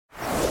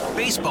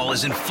Baseball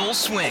is in full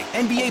swing.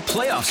 NBA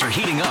playoffs are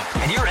heating up,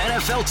 and your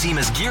NFL team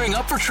is gearing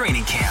up for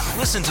training camp.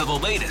 Listen to the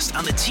latest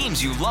on the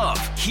teams you love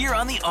here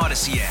on the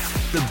Odyssey app.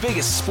 The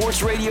biggest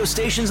sports radio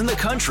stations in the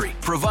country,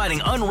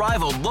 providing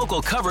unrivaled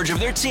local coverage of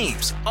their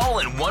teams, all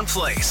in one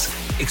place.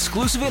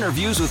 Exclusive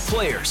interviews with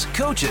players,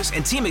 coaches,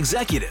 and team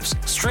executives,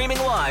 streaming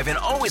live and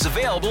always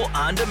available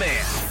on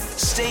demand.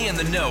 Stay in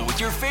the know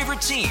with your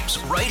favorite teams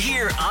right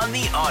here on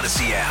the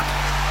Odyssey app.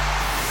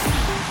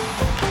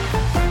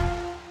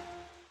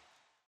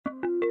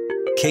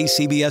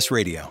 KCBS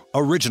Radio,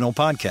 original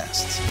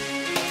podcasts.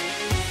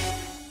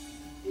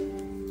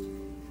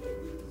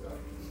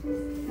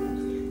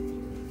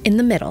 In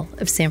the middle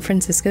of San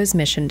Francisco's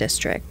Mission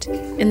District,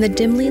 in the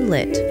dimly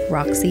lit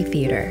Roxy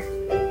Theater,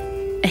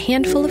 a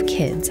handful of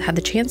kids had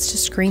the chance to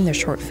screen their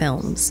short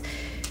films.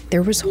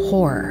 There was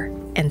horror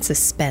and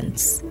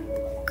suspense,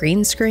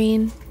 green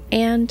screen,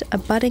 and a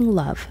budding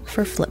love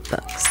for flip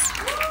books.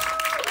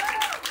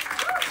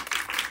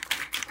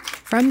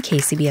 From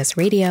KCBS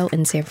Radio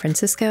in San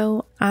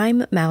Francisco,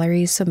 I'm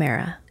Mallory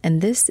Somera,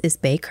 and this is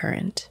Bay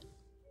Current.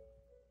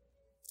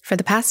 For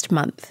the past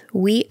month,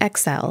 We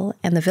Excel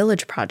and the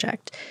Village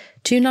Project,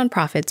 two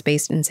nonprofits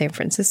based in San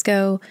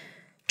Francisco,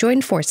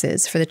 joined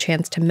forces for the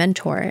chance to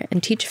mentor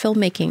and teach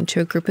filmmaking to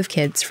a group of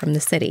kids from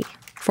the city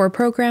for a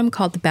program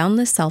called the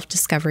Boundless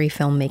Self-Discovery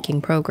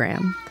Filmmaking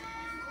Program.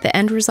 The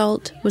end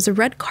result was a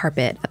red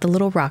carpet at the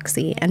Little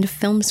Roxy and a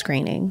film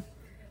screening.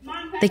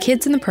 The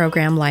kids in the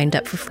program lined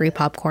up for free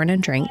popcorn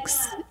and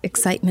drinks.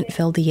 Excitement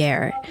filled the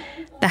air.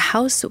 The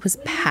house was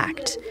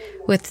packed,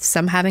 with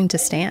some having to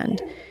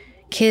stand.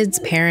 Kids,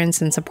 parents,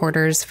 and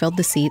supporters filled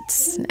the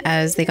seats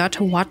as they got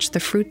to watch the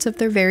fruits of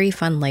their very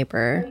fun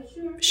labor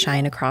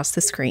shine across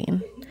the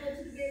screen.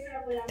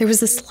 There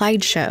was a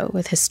slideshow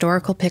with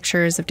historical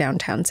pictures of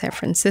downtown San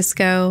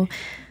Francisco,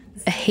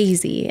 a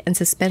hazy and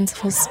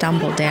suspenseful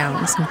stumble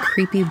down some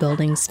creepy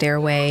building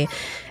stairway,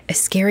 a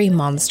scary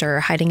monster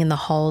hiding in the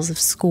halls of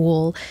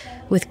school,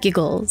 with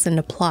giggles and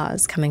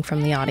applause coming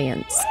from the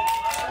audience.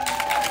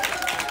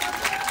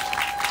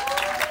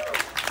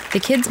 The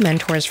kids'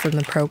 mentors from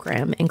the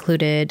program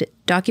included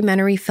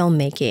documentary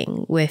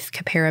filmmaking with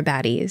Kapara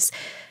Baddies,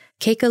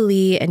 Keika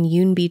Lee and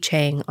Yoon B.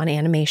 Chang on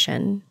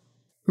animation,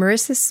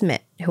 Marissa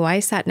Smith, who I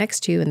sat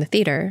next to in the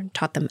theater,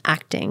 taught them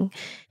acting,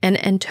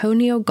 and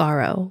Antonio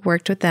Garo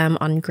worked with them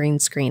on green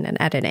screen and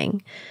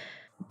editing.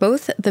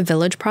 Both the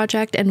Village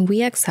Project and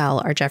We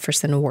Excel are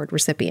Jefferson Award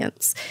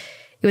recipients.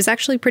 It was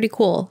actually pretty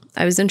cool.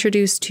 I was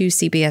introduced to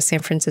CBS San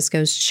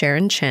Francisco's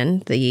Sharon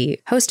Chin, the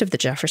host of the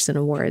Jefferson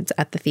Awards,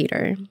 at the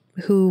theater,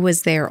 who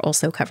was there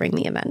also covering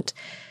the event.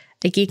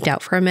 I geeked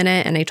out for a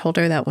minute, and I told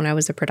her that when I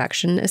was a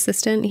production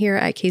assistant here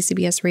at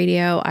KCBS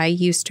Radio, I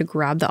used to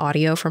grab the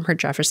audio from her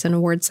Jefferson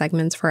Award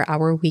segments for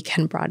our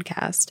weekend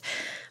broadcast.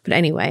 But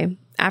anyway,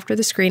 after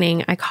the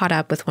screening, I caught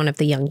up with one of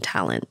the young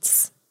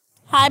talents.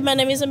 Hi, my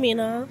name is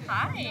Amina.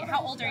 Hi,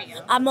 how old are you?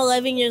 I'm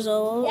 11 years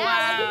old.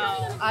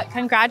 Wow.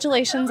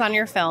 Congratulations on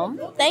your film.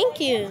 Thank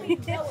you.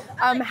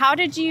 How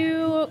did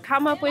you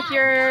come up with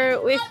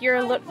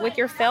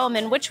your film,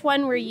 and which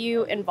one were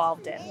you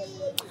involved in?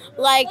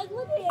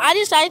 I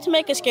decided to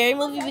make a scary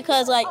movie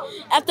because,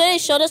 after they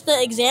showed us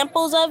the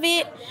examples of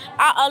it,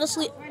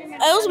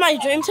 it was my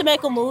dream to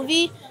make a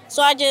movie,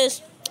 so I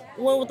just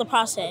went with the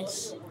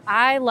process.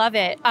 I love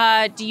it.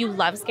 Do you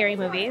love scary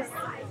movies?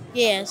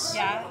 Yes.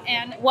 Yeah.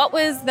 And what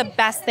was the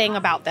best thing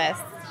about this?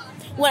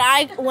 When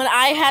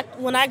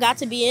I got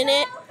to be in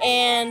it,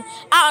 and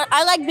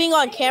I like being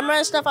on camera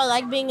and stuff. I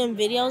like being in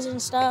videos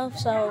and stuff.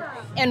 So.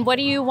 And what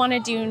do you want to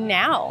do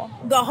now?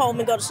 Go home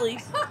and go to sleep.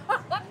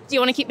 Do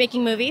you want to keep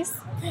making movies?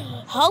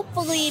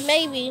 Hopefully,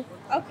 maybe.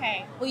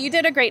 Okay. Well, you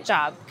did a great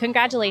job.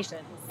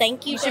 Congratulations.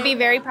 Thank you. You should be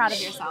very proud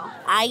of yourself.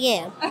 I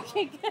am.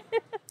 Okay,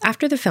 good.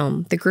 After the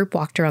film, the group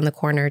walked around the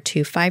corner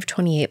to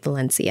 528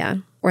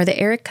 Valencia, or the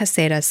Eric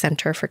Caseta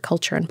Center for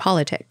Culture and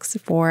Politics,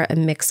 for a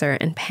mixer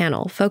and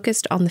panel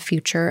focused on the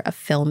future of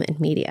film and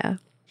media.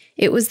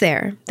 It was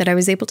there that I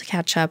was able to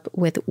catch up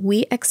with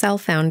We Excel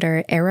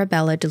founder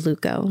Arabella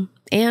DeLuco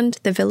and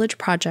the Village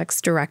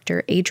Project's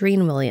director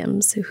Adrienne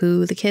Williams,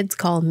 who the kids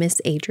call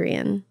Miss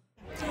Adrienne.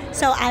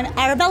 So I'm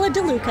Arabella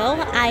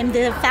DeLuco. I'm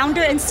the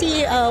founder and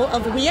CEO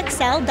of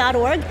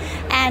WeExcel.org,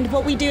 and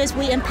what we do is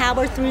we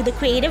empower through the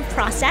creative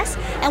process,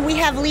 and we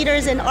have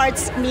leaders in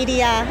arts,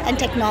 media, and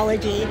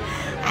technology,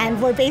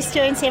 and we're based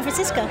here in San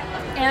Francisco.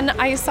 And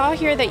I saw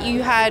here that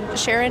you had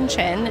Sharon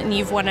Chin, and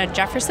you've won a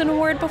Jefferson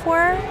Award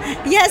before?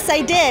 Yes,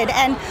 I did.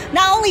 And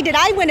not only did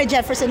I win a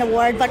Jefferson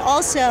Award, but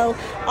also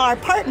our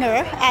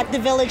partner at the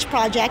Village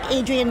Project,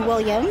 Adrienne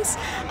Williams,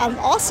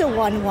 also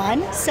won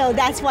one. So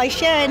that's why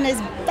Sharon is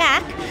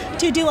back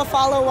to do a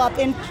follow-up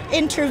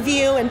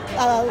interview and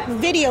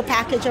video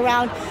package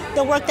around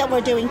the work that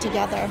we're doing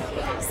together.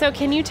 So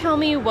can you tell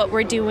me what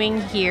we're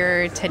doing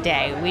here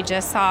today? We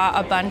just saw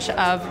a bunch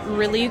of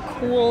really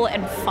cool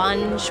and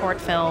fun short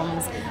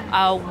films.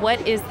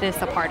 What is this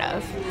a part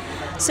of?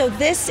 So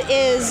this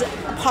is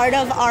part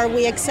of our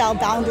We Excel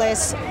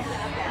Boundless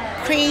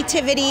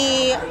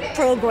creativity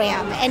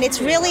program, and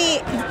it's really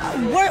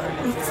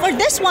for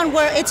this one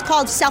where it's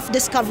called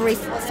self-discovery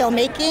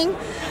filmmaking.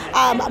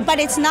 But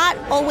it's not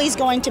always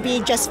going to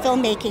be just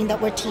filmmaking that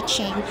we're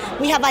teaching.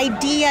 We have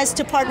ideas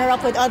to partner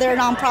up with other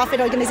nonprofit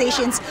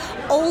organizations,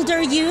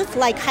 older youth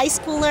like high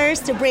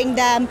schoolers, to bring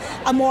them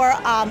a more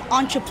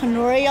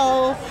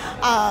entrepreneurial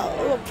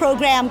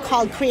program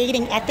called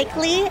Creating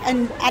Ethically.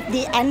 And at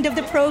the end of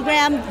the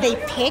program, they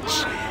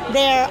pitch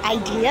their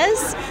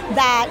ideas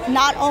that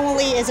not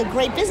only is a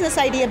great business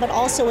idea, but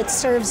also it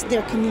serves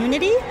their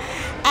community.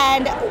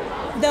 And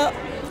the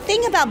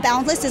thing about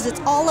Boundless is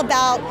it's all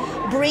about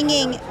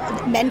bringing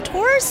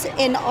mentors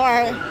in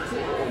our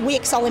We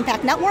Excel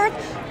Impact Network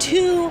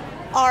to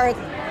our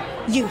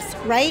youth,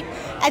 right?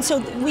 And so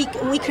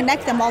we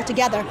connect them all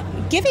together.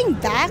 Giving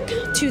back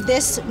to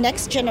this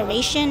next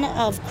generation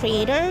of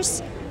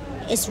creators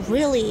is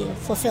really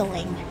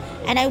fulfilling.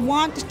 And I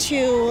want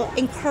to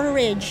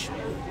encourage,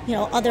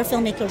 other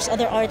filmmakers,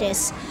 other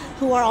artists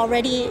who are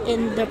already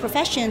in their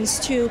professions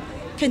to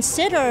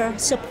consider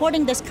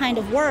supporting this kind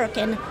of work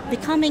and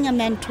becoming a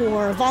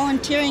mentor,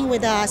 volunteering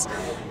with us,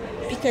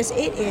 because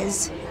it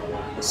is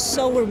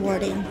so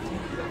rewarding.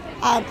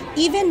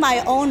 Even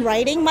my own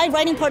writing, my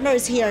writing partner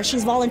is here,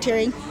 she's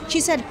volunteering. She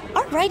said,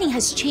 our writing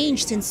has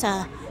changed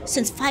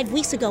since 5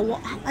 weeks ago.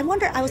 Well, I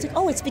was like,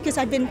 it's because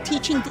I've been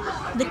teaching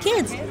the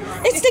kids.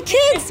 It's the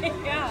kids.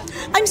 Yeah.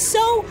 I'm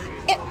so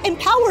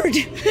empowered.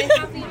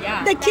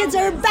 The kids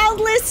are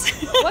boundless.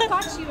 What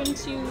got you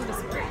into the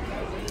sport?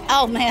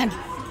 Oh man,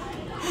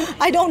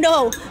 I don't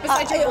know.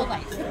 Besides your whole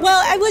life.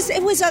 Well, it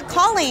was a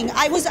calling.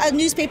 I was a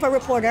newspaper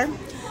reporter.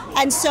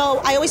 And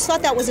so I always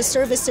thought that was a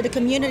service to the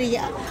community,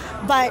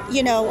 but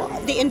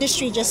the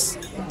industry just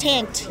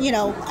tanked,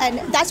 and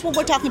that's what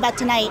we're talking about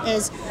tonight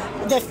is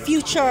the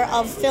future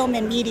of film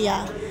and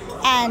media,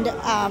 and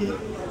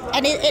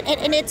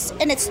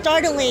it's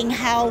startling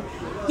how,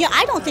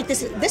 I don't think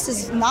this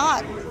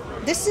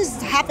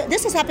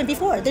has happened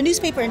before, the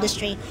newspaper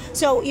industry.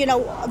 So,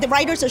 the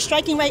writers are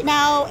striking right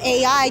now,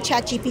 AI,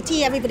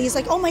 ChatGPT, everybody's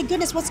like, oh my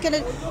goodness,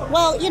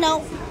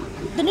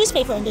 the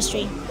newspaper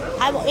industry.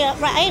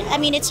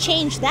 It's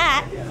changed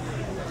that.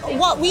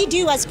 What we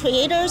do as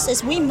creators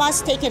is we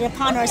must take it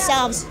upon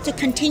ourselves to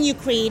continue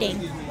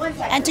creating,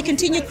 and to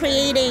continue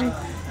creating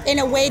in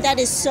a way that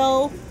is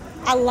so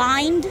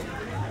aligned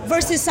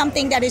versus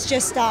something that is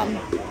just a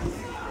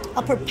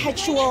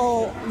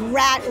perpetual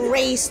rat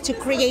race to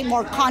create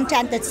more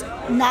content that's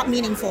not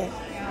meaningful.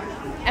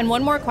 And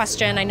one more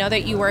question. I know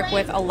that you work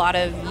with a lot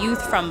of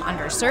youth from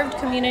underserved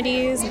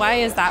communities. Why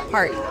is that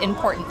part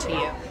important to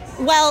you?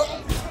 Well,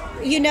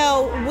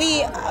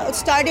 we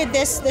started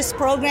this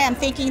program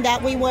thinking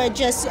that we would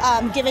just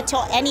give it to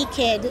any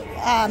kid,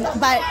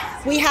 but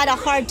we had a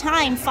hard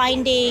time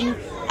finding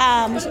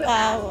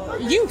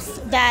youth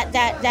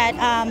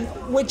that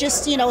would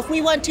just, if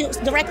we went to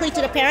directly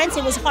to the parents,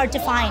 it was hard to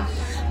find.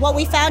 What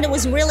we found, it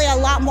was really a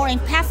lot more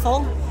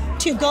impactful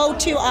to go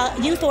to a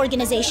youth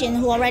organization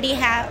who are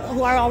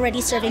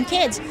already serving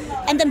kids,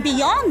 and then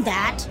beyond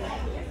that,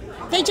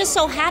 they just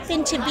so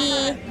happen to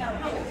be,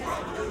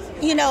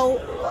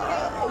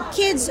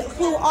 kids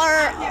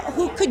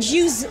who could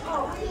use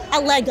a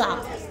leg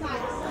up.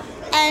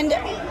 And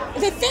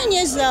the thing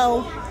is,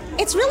 though,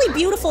 it's really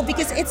beautiful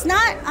because it's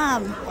not,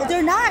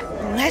 they're not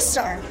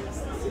lesser.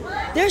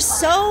 There's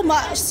so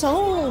much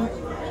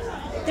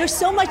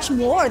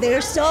more. And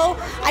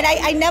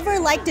I never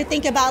like to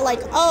think about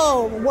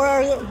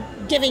we're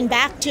giving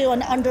back to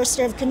an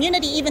underserved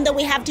community, even though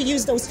we have to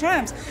use those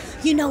terms.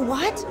 You know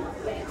what?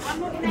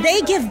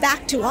 They give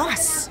back to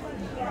us.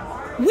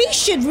 We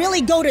should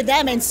really go to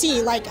them and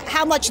see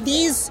how much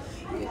these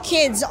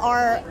kids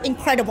are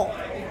incredible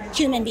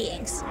human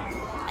beings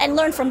and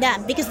learn from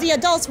them, because the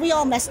adults, we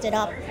all messed it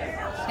up.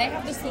 They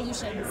have the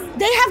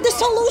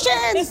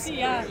solutions.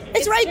 Yeah.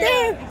 It's right true.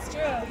 There. It's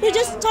true. We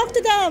just talk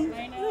to them.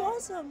 I know. They're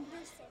awesome.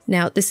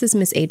 Now, this is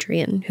Miss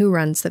Adrian, who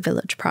runs the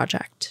Village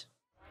Project.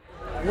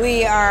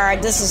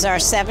 This is our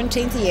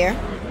 17th year,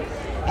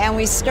 and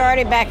we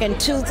started back in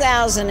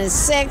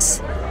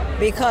 2006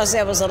 because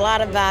there was a lot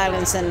of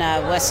violence in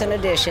Western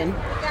Addition.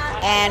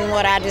 And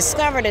what I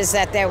discovered is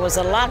that there was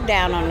a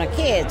lockdown on the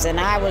kids, and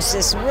I was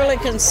just really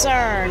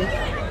concerned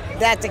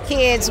that the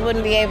kids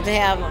wouldn't be able to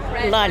have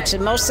lunch,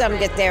 and most of them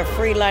get their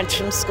free lunch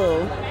from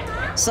school.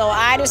 So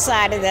I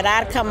decided that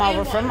I'd come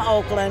over from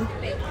Oakland,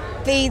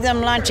 feed them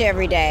lunch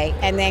every day,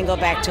 and then go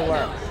back to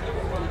work.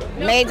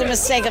 Made the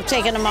mistake of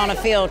taking them on a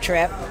field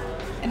trip.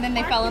 And then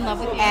they fell in love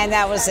with you. And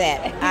that was it.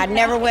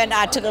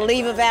 I took a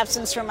leave of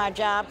absence from my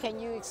job. Can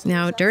you excuse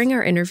Now, us? during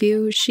our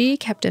interview, she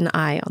kept an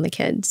eye on the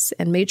kids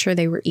and made sure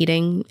they were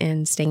eating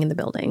and staying in the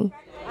building.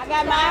 I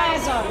got my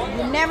eyes on them.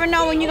 You never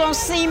know when you're going to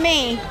see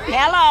me.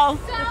 Hello.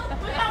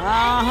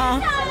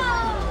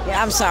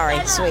 Yeah, I'm sorry,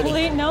 sweetie.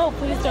 Please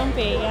don't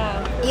be,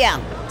 yeah.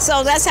 Yeah,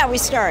 so that's how we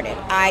started.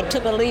 I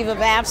took a leave of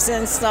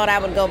absence, thought I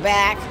would go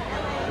back,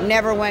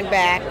 never went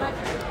back.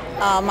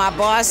 My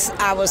boss,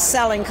 I was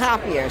selling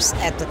copiers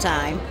at the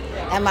time,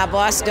 and my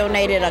boss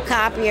donated a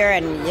copier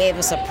and gave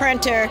us a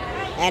printer,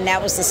 And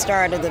that was the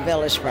start of the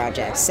Village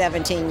Project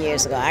 17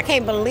 years ago. I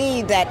can't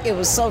believe that it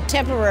was so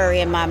temporary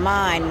in my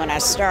mind when I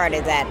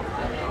started that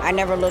I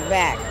never looked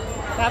back.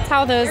 That's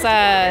how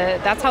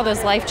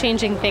those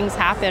life-changing things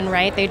happen,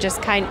 right? They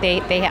just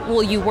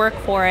you work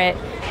for it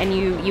and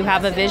you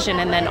have a vision,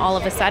 and then all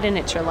of a sudden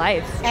it's your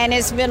life. And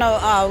it's been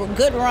a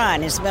good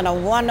run. It's been a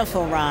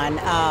wonderful run.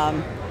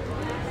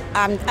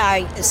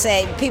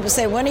 People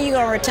say, when are you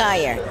going to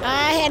retire?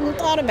 I hadn't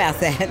thought about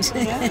that.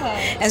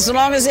 Yeah. As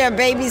long as there are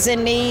babies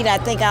in need, I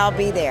think I'll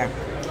be there.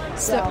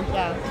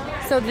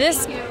 So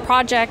this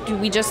project,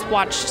 we just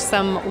watched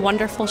some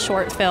wonderful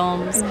short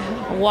films.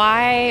 Mm-hmm.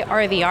 Why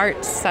are the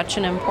arts such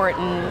an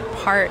important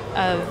part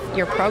of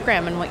your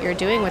program and what you're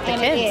doing with the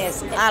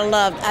kids? It is. I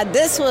loved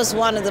this was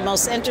one of the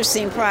most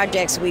interesting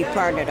projects we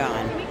partnered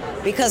on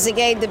because it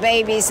gave the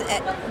babies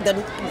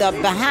the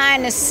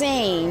behind the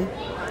scene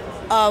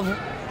of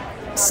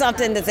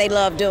something that they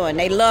love doing.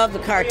 They love the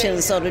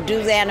cartoons, so to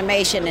do the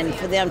animation and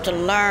for them to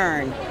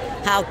learn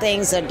how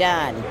things are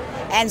done.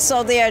 And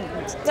so they're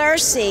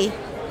thirsty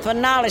for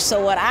knowledge.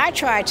 So what I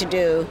try to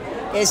do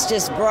is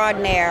just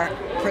broaden their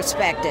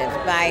perspective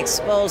by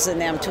exposing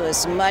them to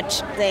as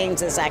much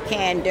things as I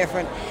can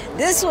different.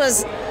 This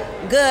was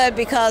good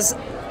because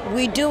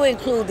we do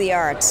include the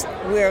arts.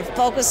 We're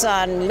focused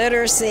on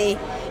literacy,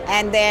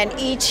 and then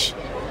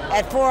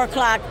at 4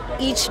 o'clock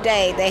each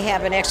day they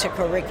have an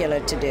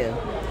extracurricular to do,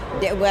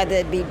 whether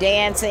it be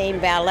dancing,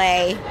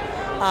 ballet,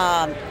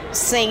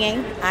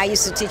 singing. I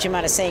used to teach them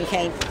how to sing,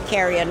 can't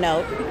carry a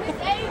note,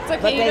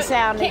 but they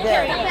sounded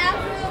good.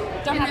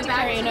 Don't have to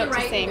carry a note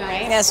to sing,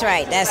 right? That's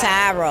right. That's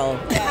how I roll.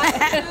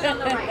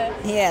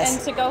 Yes.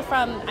 And to go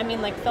from,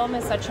 film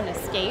is such an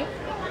escape.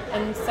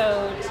 And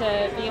so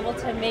to be able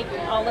to make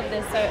all of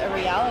this a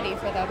reality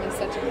for them is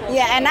such a cool thing.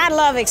 And I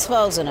love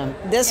exposing them.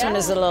 This one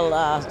is a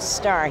little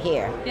star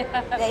here.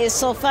 Yeah. It's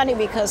so funny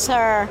because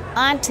her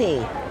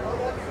auntie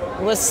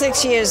was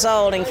 6 years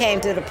old and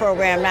came through the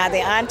program. Now the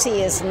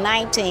auntie is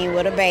 19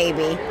 with a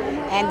baby.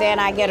 And then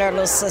I get her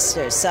little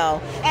sister.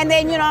 And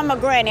then, I'm a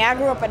granny. I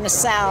grew up in the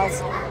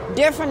South,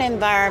 different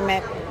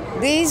environment.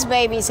 These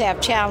babies have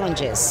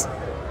challenges.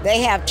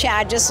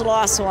 I just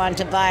lost one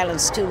to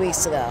violence 2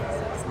 weeks ago.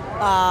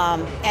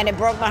 And it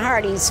broke my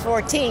heart. He's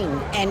 14.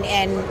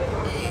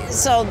 And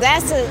so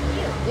that's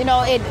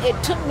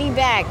it took me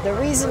back. The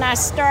reason I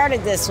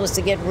started this was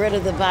to get rid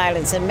of the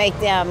violence and make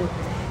them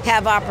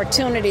have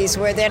opportunities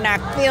where they're not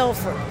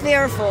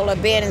fearful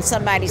of being in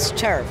somebody's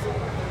turf.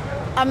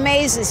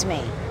 Amazes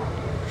me.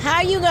 How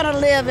are you going to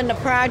live in the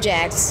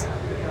projects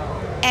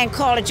and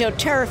call it your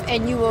turf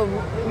and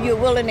you're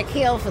willing to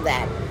kill for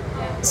that?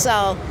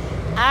 So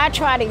I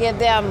try to give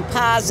them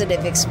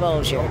positive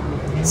exposure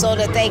so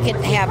that they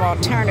can have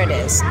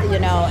alternatives,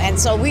 and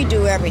so we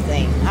do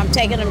everything. I'm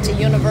taking them to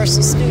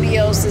Universal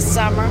Studios this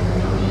summer,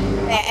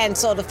 and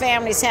so the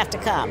families have to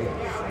come.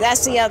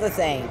 That's the other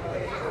thing.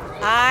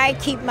 I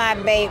keep my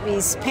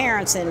babies'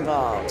 parents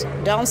involved.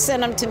 Don't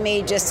send them to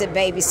me just to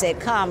babysit.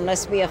 Come,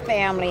 let's be a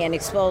family and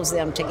expose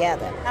them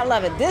together. I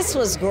love it. This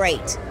was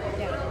great.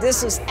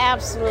 This was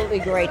absolutely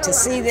great to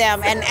see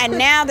them. And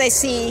now they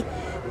see,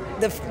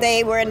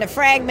 they were in the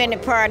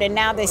fragmented part, and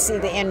now they see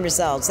the end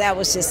results. That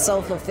was just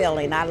so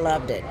fulfilling. I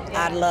loved it.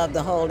 I loved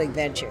the whole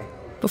adventure.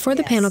 Before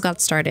the panel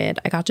got started,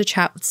 I got to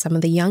chat with some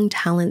of the young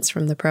talents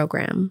from the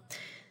program.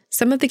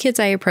 Some of the kids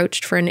I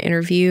approached for an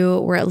interview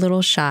were a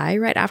little shy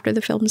right after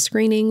the film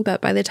screening, but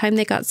by the time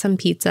they got some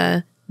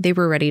pizza, they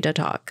were ready to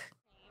talk.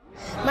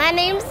 My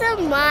name's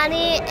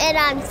Amani, and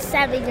I'm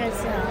 7 years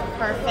old.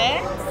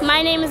 Perfect.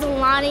 My name is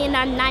Alani, and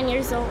I'm 9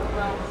 years old.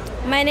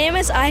 My name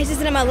is Isis,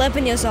 and I'm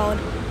 11 years old.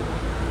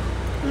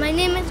 My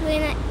name is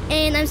Rena,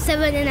 and I'm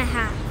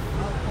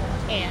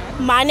 7.5. And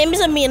my name is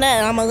Amina,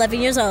 and I'm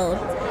 11 years old.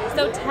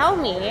 So tell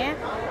me,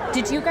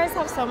 did you guys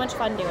have so much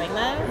fun doing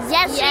this?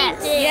 Yes, we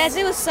did. Yes,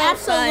 it was so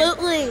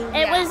Absolutely. fun.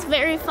 It was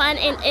very fun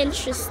and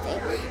interesting.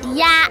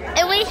 Yeah,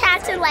 and we had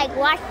to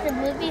watch the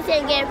movies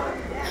and get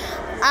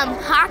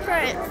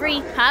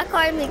free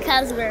popcorn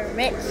because we're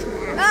rich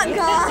now. Oh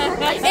God!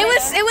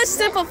 It was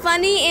super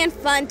funny and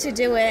fun to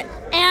do it.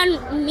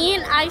 And me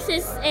and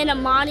Isis and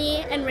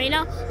Amani and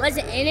Reina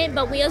wasn't in it,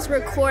 but we was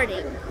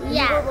recording.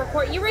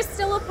 Yeah. You were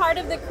still a part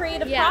of the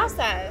creative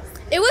process.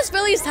 It was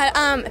really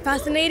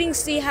fascinating to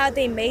see how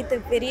they made the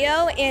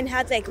video and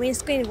how the green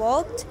screen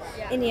worked.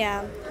 And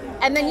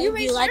And then you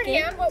raised your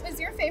hand. What was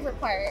your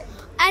favorite part?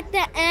 At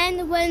the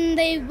end, when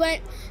they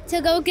went to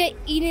go get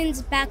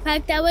Eden's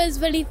backpack, that was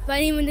really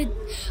funny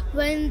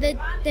when the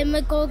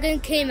Demogorgon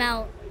came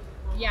out.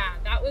 Yeah,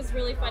 that was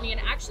really funny and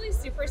actually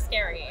super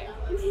scary.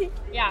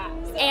 Yeah.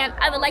 And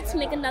I would like to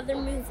make another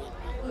movie.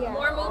 Yeah.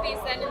 More movies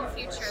then in the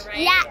future, right?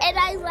 Yeah, and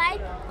I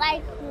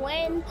like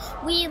when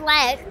we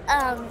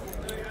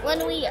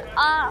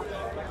all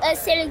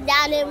sitting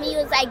down and we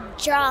was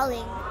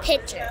drawing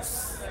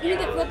pictures. You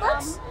get flip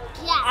books?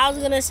 Yeah. I was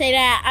going to say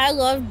that I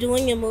love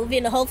doing a movie,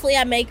 and hopefully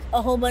I make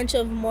a whole bunch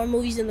of more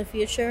movies in the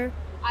future.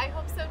 I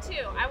hope so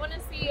too. I want to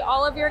see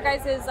all of your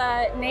guys'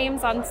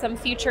 names on some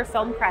future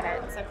film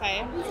credits,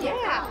 okay?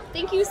 Yeah.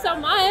 Thank you so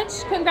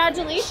much.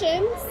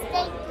 Congratulations.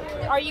 Thank you.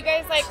 Are you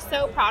guys like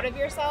so proud of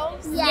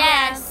yourselves?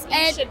 Yes, You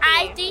and should be.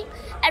 I think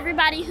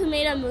everybody who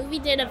made a movie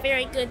did a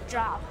very good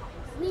job.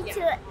 Me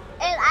too,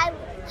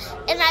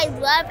 and I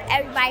love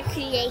everybody's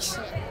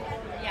creation.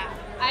 Yeah,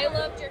 I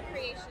loved your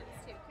creations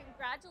too.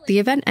 Congratulations. The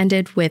event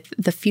ended with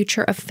the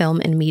Future of Film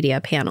and Media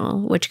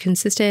panel, which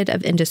consisted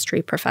of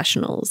industry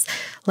professionals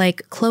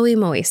like Chloe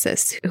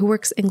Moesis, who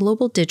works in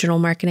global digital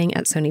marketing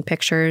at Sony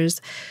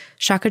Pictures,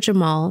 Shaka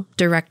Jamal,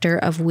 director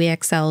of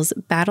WeXL's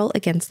Battle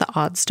Against the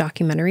Odds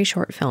documentary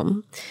short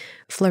film,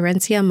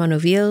 Florencia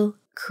Monoville,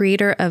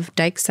 creator of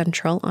Dyke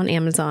Central on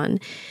Amazon,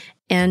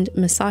 and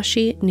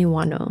Masashi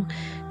Niwano,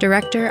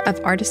 director of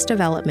artist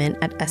development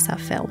at SF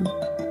Film.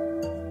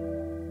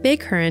 Bay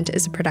Current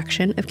is a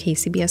production of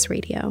KCBS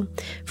Radio.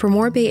 For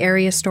more Bay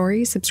Area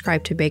stories,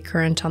 subscribe to Bay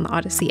Current on the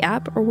Odyssey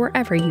app or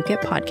wherever you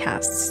get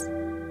podcasts.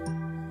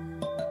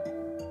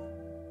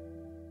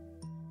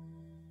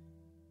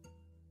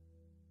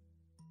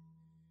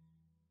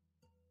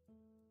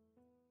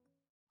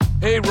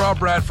 Hey, Rob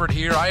Bradford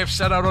here. I have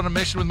set out on a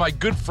mission with my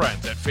good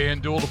friends at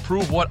FanDuel to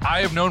prove what I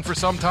have known for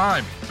some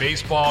time.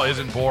 Baseball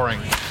isn't boring.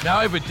 Now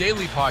I have a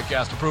daily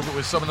podcast to prove it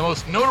with some of the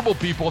most notable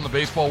people in the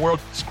baseball world,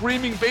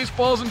 screaming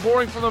baseball isn't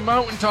boring from the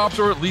mountaintops,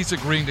 or at least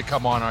agreeing to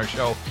come on our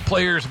show.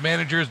 Players,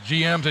 managers,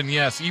 GMs, and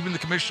yes, even the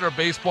commissioner of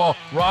baseball,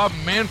 Rob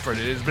Manfred.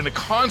 It has been a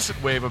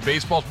constant wave of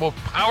baseball's most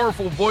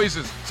powerful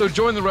voices. So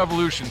join the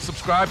revolution.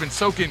 Subscribe and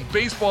soak in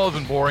Baseball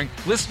Isn't Boring.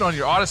 Listen on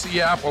your Odyssey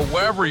app or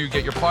wherever you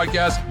get your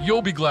podcasts.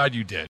 You'll be glad you did.